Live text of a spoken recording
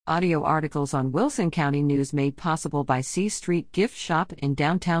Audio articles on Wilson County News made possible by C Street Gift Shop in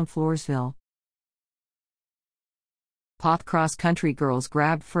downtown Floresville. Poth cross-country girls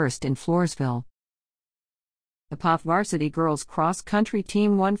grabbed first in Floresville. The Poth varsity girls cross-country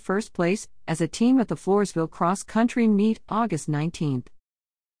team won first place as a team at the Floresville cross-country meet August 19.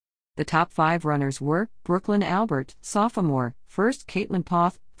 The top 5 runners were Brooklyn Albert, sophomore; first Caitlin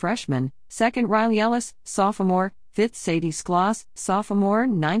Poth, freshman; second Riley Ellis, sophomore; 5th Sadie Skloss, sophomore;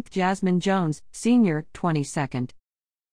 9th Jasmine Jones, senior; 22nd